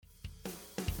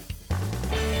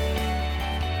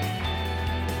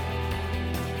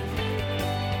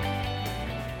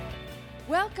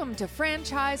Welcome to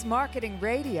Franchise Marketing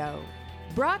Radio,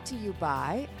 brought to you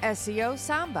by SEO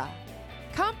Samba.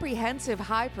 Comprehensive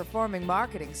high-performing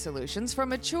marketing solutions for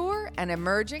mature and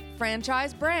emerging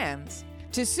franchise brands.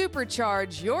 To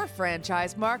supercharge your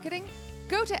franchise marketing,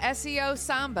 go to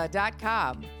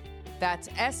SEOSamba.com. That's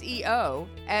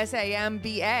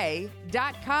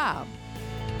SEOSAMBA.com.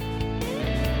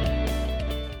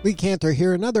 Lee Cantor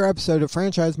here, another episode of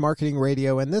Franchise Marketing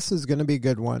Radio, and this is going to be a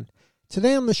good one.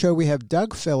 Today on the show, we have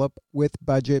Doug Phillip with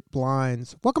Budget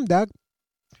Blinds. Welcome, Doug.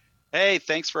 Hey,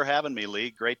 thanks for having me,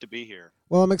 Lee. Great to be here.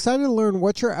 Well, I'm excited to learn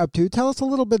what you're up to. Tell us a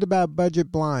little bit about Budget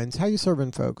Blinds. How you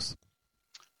serving folks?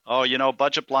 Oh,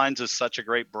 Budget Blinds is such a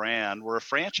great brand. We're a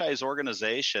franchise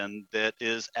organization that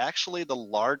is actually the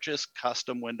largest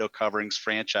custom window coverings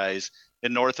franchise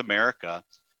in North America.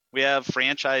 We have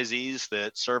franchisees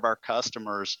that serve our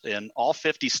customers in all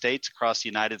 50 states across the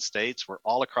United States. We're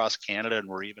all across Canada, and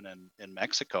we're even in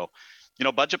Mexico.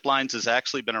 Budget Blinds has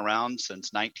actually been around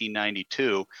since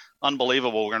 1992.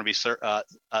 Unbelievable. We're going to be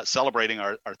celebrating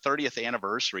our 30th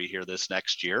anniversary here this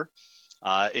next year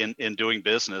in doing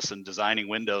business and designing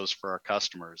windows for our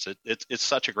customers. It's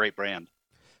such a great brand.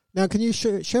 Now, can you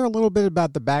share a little bit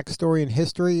about the backstory and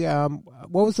history?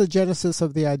 What was the genesis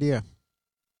of the idea?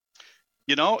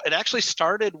 It actually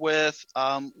started with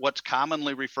what's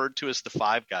commonly referred to as the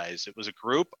Five Guys. It was a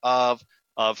group of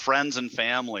friends and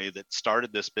family that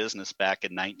started this business back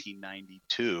in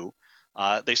 1992.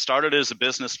 They started as a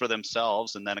business for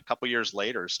themselves, and then a couple years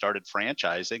later started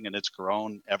franchising, and it's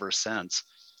grown ever since.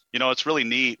 It's really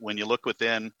neat when you look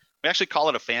within. We actually call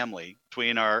it a family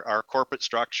between our corporate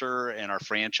structure and our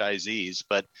franchisees,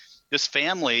 but this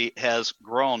family has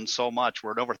grown so much.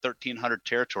 We're in over 1,300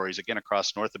 territories, again,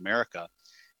 across North America.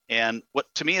 And what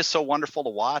to me is so wonderful to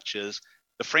watch is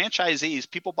the franchisees,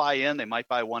 people buy in, they might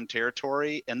buy one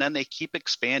territory, and then they keep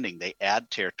expanding. They add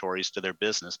territories to their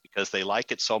business because they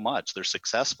like it so much. They're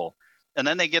successful. And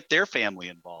then they get their family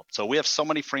involved. So we have so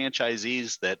many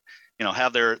franchisees that,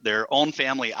 have their own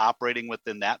family operating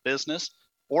within that business,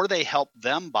 or they help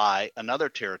them buy another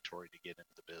territory to get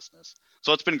into the business.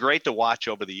 So it's been great to watch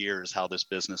over the years how this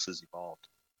business has evolved.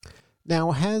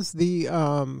 Now, has the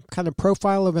kind of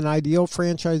profile of an ideal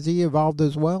franchisee evolved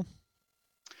as well?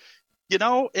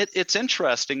 It's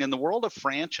interesting. In the world of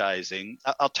franchising,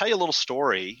 I'll tell you a little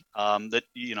story that,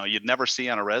 you'd never see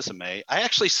on a resume. I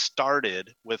actually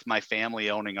started with my family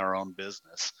owning our own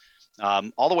business.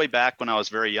 All the way back when I was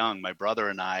very young, my brother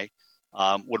and I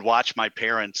would watch my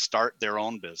parents start their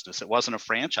own business. It wasn't a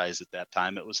franchise at that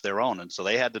time. It was their own. And so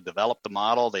they had to develop the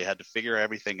model. They had to figure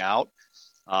everything out.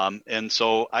 And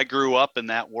so I grew up in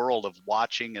that world of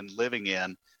watching and living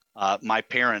in my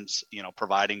parents,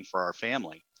 providing for our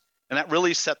family. And that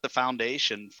really set the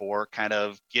foundation for kind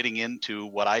of getting into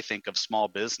what I think of small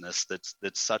business. That's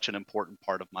such an important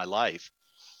part of my life.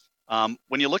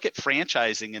 When you look at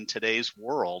franchising in today's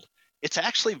world, it's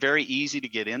actually very easy to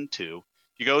get into.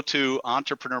 You go to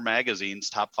Entrepreneur Magazine's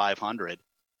Top 500,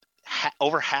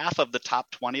 over half of the top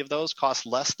 20 of those cost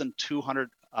less than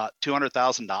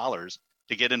 $200,000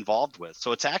 to get involved with.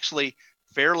 So it's actually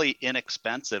fairly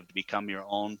inexpensive to become your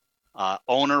own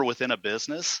owner within a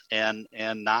business and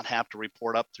not have to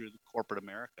report up through the corporate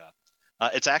America.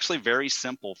 It's actually very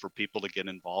simple for people to get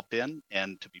involved in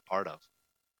and to be part of.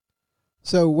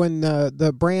 So when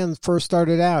the brand first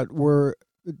started out,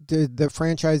 did the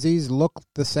franchisees look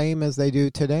the same as they do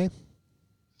today?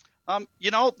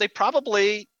 They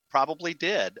probably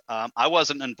did. I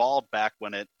wasn't involved back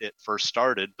when it first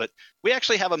started, but we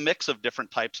actually have a mix of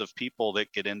different types of people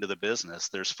that get into the business.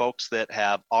 There's folks that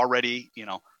have already,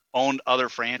 owned other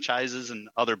franchises and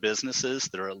other businesses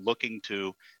that are looking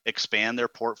to expand their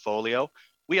portfolio.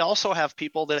 We also have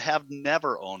people that have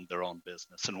never owned their own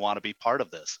business and want to be part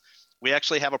of this. We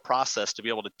actually have a process to be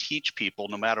able to teach people,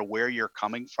 no matter where you're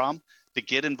coming from, to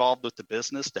get involved with the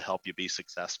business to help you be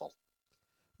successful.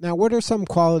 Now, what are some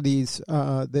qualities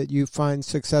that you find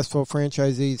successful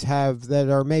franchisees have that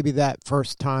are maybe that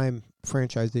first-time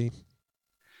franchisee?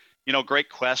 Great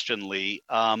question, Lee.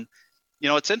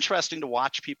 It's interesting to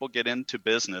watch people get into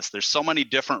business. There's so many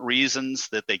different reasons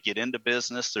that they get into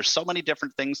business. There's so many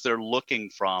different things they're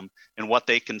looking from and what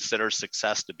they consider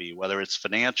success to be, whether it's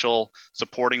financial,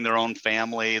 supporting their own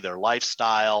family, their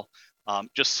lifestyle,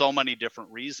 just so many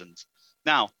different reasons.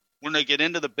 Now, when they get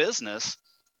into the business,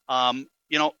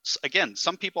 again,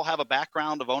 some people have a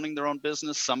background of owning their own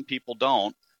business, some people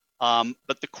don't.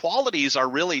 But the qualities are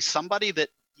really somebody that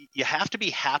you have to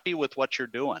be happy with what you're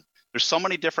doing. There's so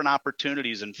many different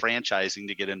opportunities in franchising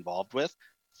to get involved with.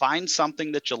 Find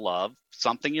something that you love,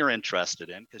 something you're interested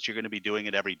in, because you're going to be doing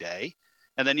it every day.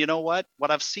 And then you know what?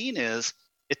 What I've seen is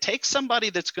It takes somebody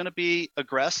that's going to be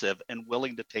aggressive and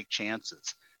willing to take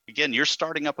chances. Again, you're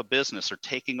starting up a business or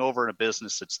taking over a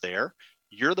business that's there.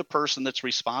 You're the person that's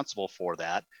responsible for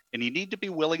that. And you need to be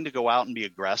willing to go out and be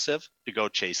aggressive to go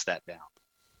chase that down.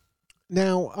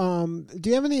 Now, do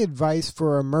you have any advice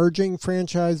for emerging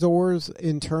franchisors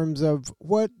in terms of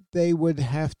what they would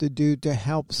have to do to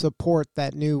help support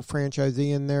that new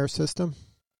franchisee in their system?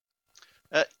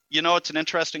 It's an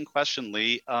interesting question,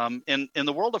 Lee. In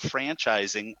the world of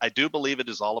franchising, I do believe it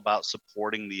is all about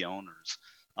supporting the owners.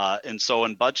 And so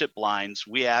in Budget Blinds,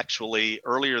 we actually,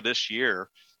 earlier this year,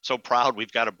 so proud,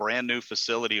 we've got a brand new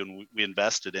facility and we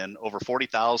invested in over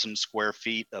 40,000 square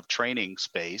feet of training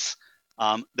space.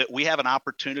 That we have an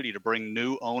opportunity to bring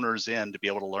new owners in to be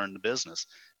able to learn the business.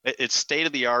 It's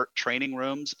state-of-the-art training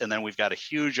rooms, and then we've got a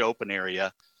huge open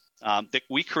area that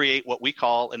we create what we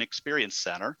call an experience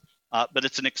center, but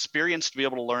it's an experience to be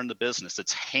able to learn the business.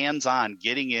 It's hands-on,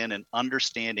 getting in and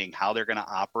understanding how they're going to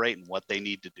operate and what they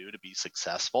need to do to be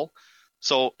successful.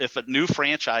 So if a new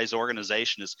franchise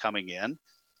organization is coming in,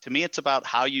 to me, it's about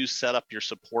how you set up your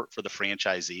support for the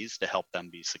franchisees to help them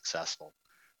be successful.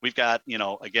 We've got,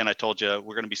 again, I told you,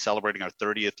 we're going to be celebrating our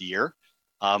 30th year.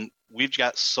 We've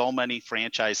got so many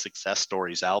franchise success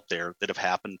stories out there that have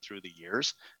happened through the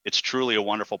years. It's truly a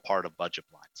wonderful part of Budget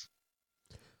Blinds.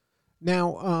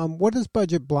 Now, what does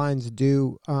Budget Blinds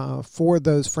do for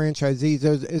those franchisees?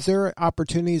 Is there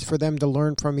opportunities for them to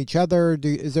learn from each other?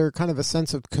 Is there kind of a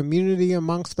sense of community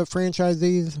amongst the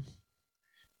franchisees?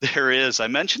 There is. I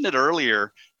mentioned it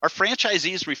earlier. Our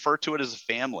franchisees refer to it as a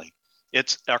family.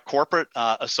 It's our corporate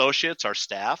associates, our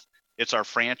staff, it's our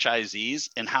franchisees,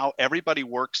 and how everybody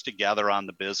works together on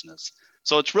the business.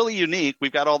 So it's really unique.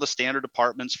 We've got all the standard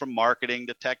departments from marketing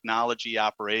to technology,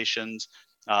 operations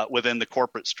within the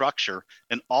corporate structure,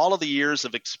 and all of the years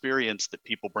of experience that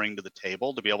people bring to the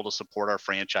table to be able to support our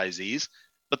franchisees.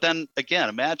 But then again,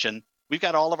 imagine we've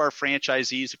got all of our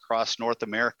franchisees across North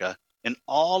America and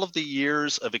all of the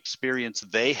years of experience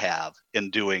they have in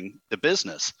doing the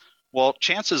business. Well,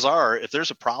 chances are, if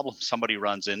there's a problem somebody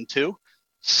runs into,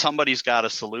 somebody's got a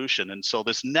solution. And so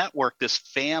this network, this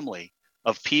family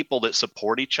of people that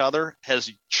support each other has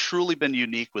truly been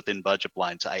unique within Budget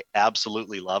Blinds. I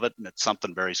absolutely love it, and it's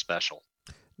something very special.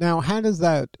 Now, how does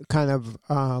that kind of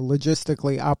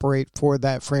logistically operate for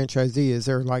that franchisee? Is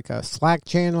there like a Slack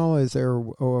channel? Is there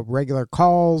regular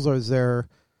calls? Or is there,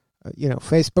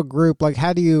 Facebook group? Like,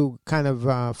 how do you kind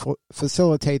of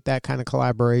facilitate that kind of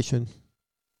collaboration?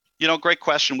 Great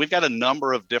question. We've got a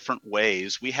number of different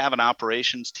ways. We have an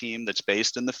operations team that's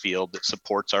based in the field that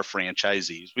supports our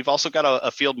franchisees. We've also got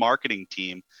a field marketing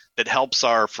team that helps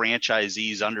our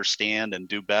franchisees understand and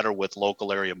do better with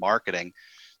local area marketing.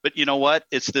 But you know what?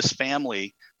 It's this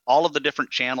family, all of the different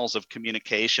channels of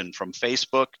communication from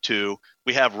Facebook to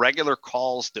we have regular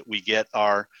calls that we get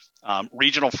our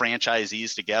regional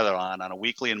franchisees together on a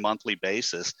weekly and monthly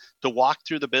basis to walk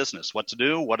through the business, what to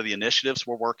do, what are the initiatives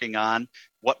we're working on,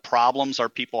 what problems are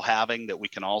people having that we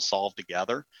can all solve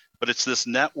together. But it's this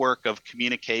network of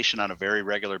communication on a very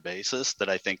regular basis that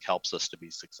I think helps us to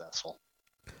be successful.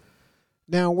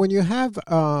 Now, when you have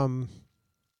a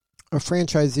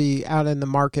franchisee out in the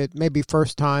market, maybe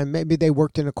first time, maybe they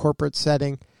worked in a corporate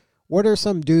setting, what are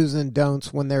some do's and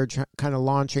don'ts when they're kind of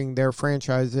launching their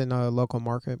franchise in a local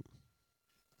market?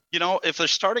 If they're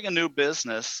starting a new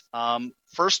business,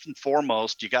 first and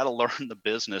foremost, you got to learn the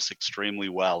business extremely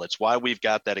well. It's why we've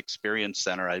got that experience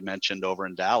center I mentioned over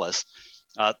in Dallas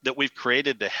that we've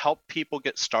created to help people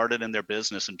get started in their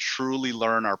business and truly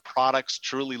learn our products,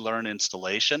 truly learn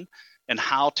installation and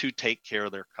how to take care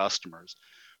of their customers.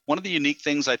 One of the unique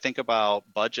things I think about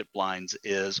Budget Blinds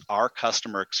is our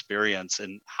customer experience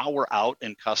and how we're out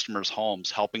in customers'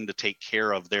 homes, helping to take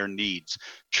care of their needs,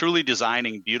 truly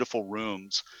designing beautiful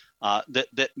rooms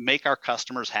that make our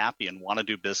customers happy and want to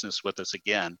do business with us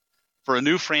again. For a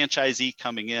new franchisee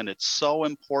coming in, it's so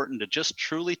important to just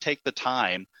truly take the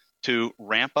time to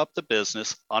ramp up the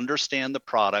business, understand the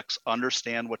products,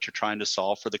 understand what you're trying to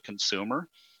solve for the consumer,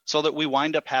 so that we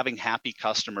wind up having happy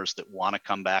customers that want to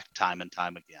come back time and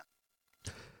time again.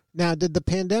 Now, did the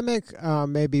pandemic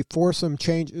maybe force some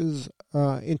changes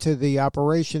into the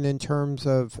operation in terms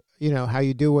of, how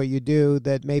you do what you do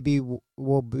that maybe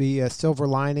will be a silver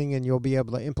lining and you'll be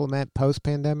able to implement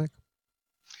post-pandemic?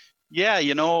 Yeah,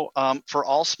 for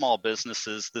all small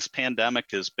businesses, this pandemic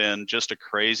has been just a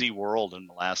crazy world in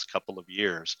the last couple of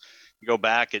years. You go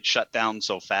back, it shut down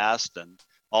so fast, and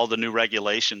all the new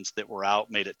regulations that were out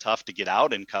made it tough to get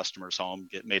out in customers' home,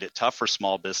 made it tough for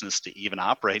small business to even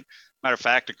operate. Matter of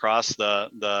fact, across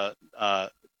the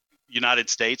United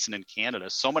States and in Canada,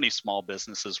 so many small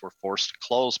businesses were forced to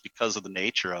close because of the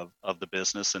nature of the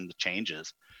business and the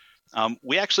changes.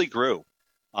 We actually grew.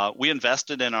 We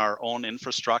invested in our own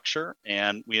infrastructure,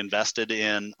 and we invested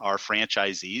in our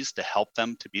franchisees to help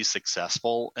them to be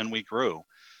successful, and we grew.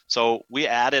 So we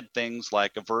added things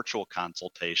like a virtual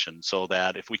consultation so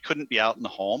that if we couldn't be out in the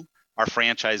home, our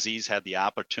franchisees had the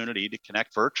opportunity to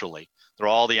connect virtually through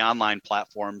all the online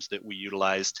platforms that we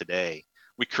utilize today.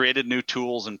 We created new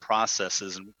tools and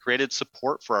processes, and we created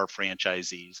support for our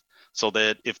franchisees so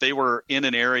that if they were in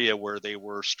an area where they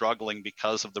were struggling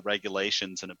because of the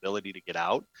regulations and ability to get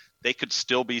out, they could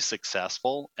still be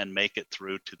successful and make it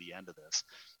through to the end of this.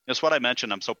 That's what I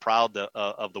mentioned. I'm so proud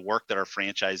of the work that our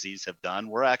franchisees have done.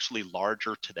 We're actually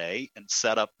larger today and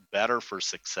set up better for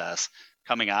success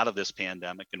coming out of this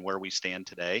pandemic and where we stand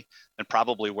today and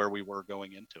probably where we were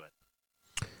going into it.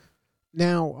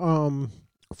 Now,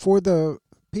 for the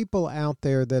people out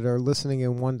there that are listening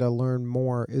and want to learn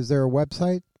more, is there a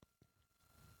website?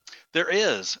 There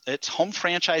is. It's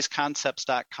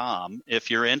homefranchiseconcepts.com. If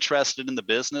you're interested in the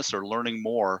business or learning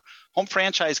more, Home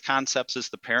Franchise Concepts is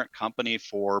the parent company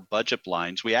for Budget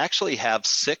Blinds. We actually have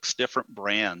 6 different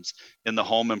brands in the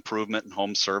home improvement and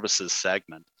home services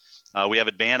segment. We have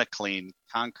Advanta-Clean,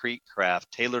 Concrete Craft,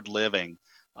 Tailored Living,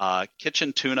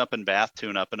 kitchen tune-up and bath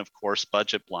tune-up, and of course,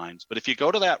 Budget Blinds. But if you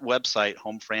go to that website,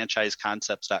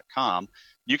 homefranchiseconcepts.com,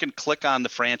 you can click on the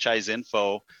franchise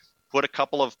info, put a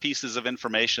couple of pieces of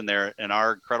information there, and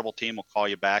our incredible team will call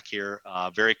you back here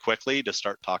very quickly to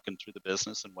start talking through the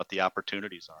business and what the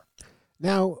opportunities are.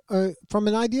 Now, from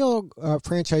an ideal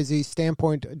franchisee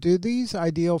standpoint, do these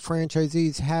ideal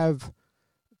franchisees have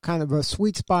kind of a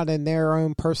sweet spot in their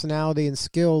own personality and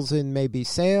skills in maybe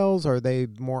sales? Are they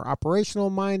more operational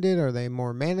minded? Are they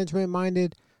more management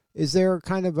minded? Is there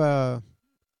kind of a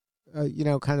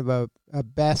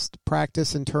best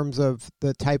practice in terms of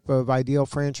the type of ideal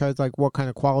franchise, like what kind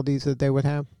of qualities that they would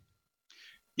have?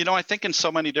 I think in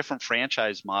so many different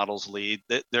franchise models, Lee,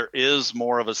 that there is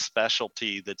more of a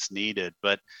specialty that's needed.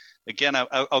 But again,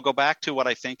 I'll go back to what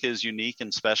I think is unique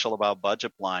and special about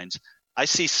Budget Blinds. I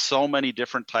see so many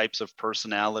different types of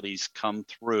personalities come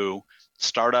through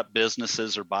startup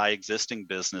businesses or buy existing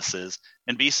businesses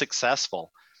and be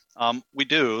successful.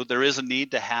 There is a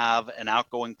need to have an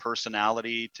outgoing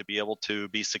personality to be able to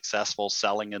be successful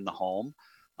selling in the home.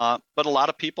 But a lot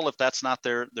of people, if that's not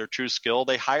their true skill,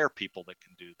 they hire people that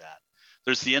can do that.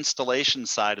 There's the installation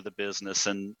side of the business,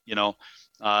 and the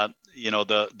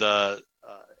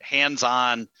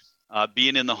hands-on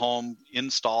being in the home,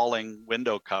 installing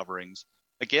window coverings.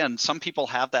 Again, some people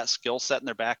have that skill set in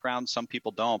their background, some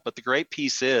people don't. But the great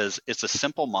piece is it's a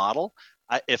simple model.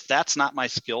 If that's not my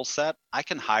skill set, I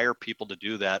can hire people to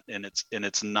do that, and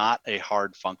it's not a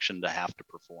hard function to have to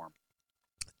perform.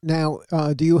 Now,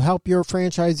 do you help your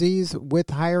franchisees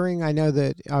with hiring? I know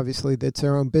that obviously that's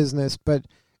their own business, but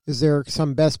is there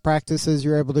some best practices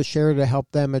you're able to share to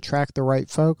help them attract the right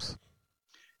folks?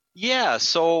 Yeah,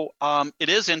 so it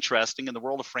is interesting. In the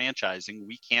world of franchising,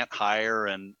 we can't hire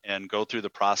and go through the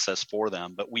process for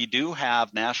them, but we do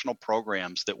have national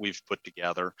programs that we've put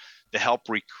together to help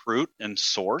recruit and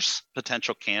source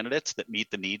potential candidates that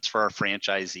meet the needs for our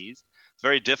franchisees. It's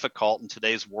very difficult in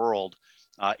today's world,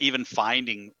 even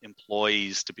finding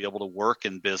employees to be able to work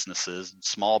in businesses,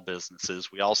 small businesses.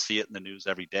 We all see it in the news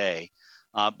every day.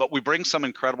 But we bring some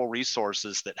incredible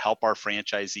resources that help our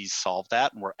franchisees solve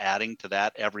that, and we're adding to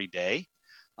that every day.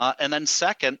 And then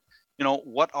second,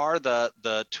 what are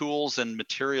the tools and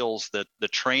materials that the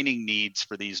training needs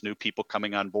for these new people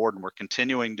coming on board? And we're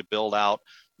continuing to build out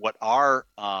what our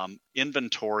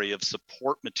inventory of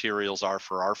support materials are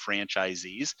for our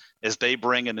franchisees as they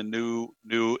bring in a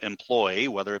new employee,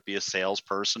 whether it be a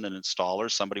salesperson, an installer,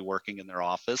 somebody working in their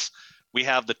office. We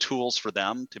have the tools for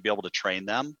them to be able to train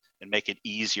them and make it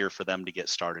easier for them to get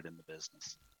started in the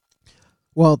business.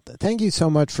 Well, thank you so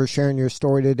much for sharing your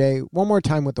story today. One more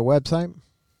time with the website.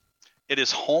 It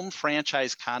is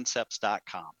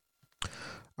homefranchiseconcepts.com.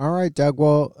 All right, Doug.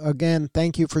 Well, again,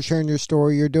 thank you for sharing your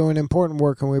story. You're doing important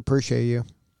work, and we appreciate you.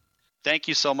 Thank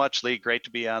you so much, Lee. Great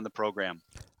to be on the program.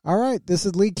 All right. This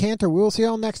is Lee Cantor. We'll see you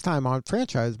all next time on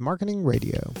Franchise Marketing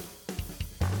Radio.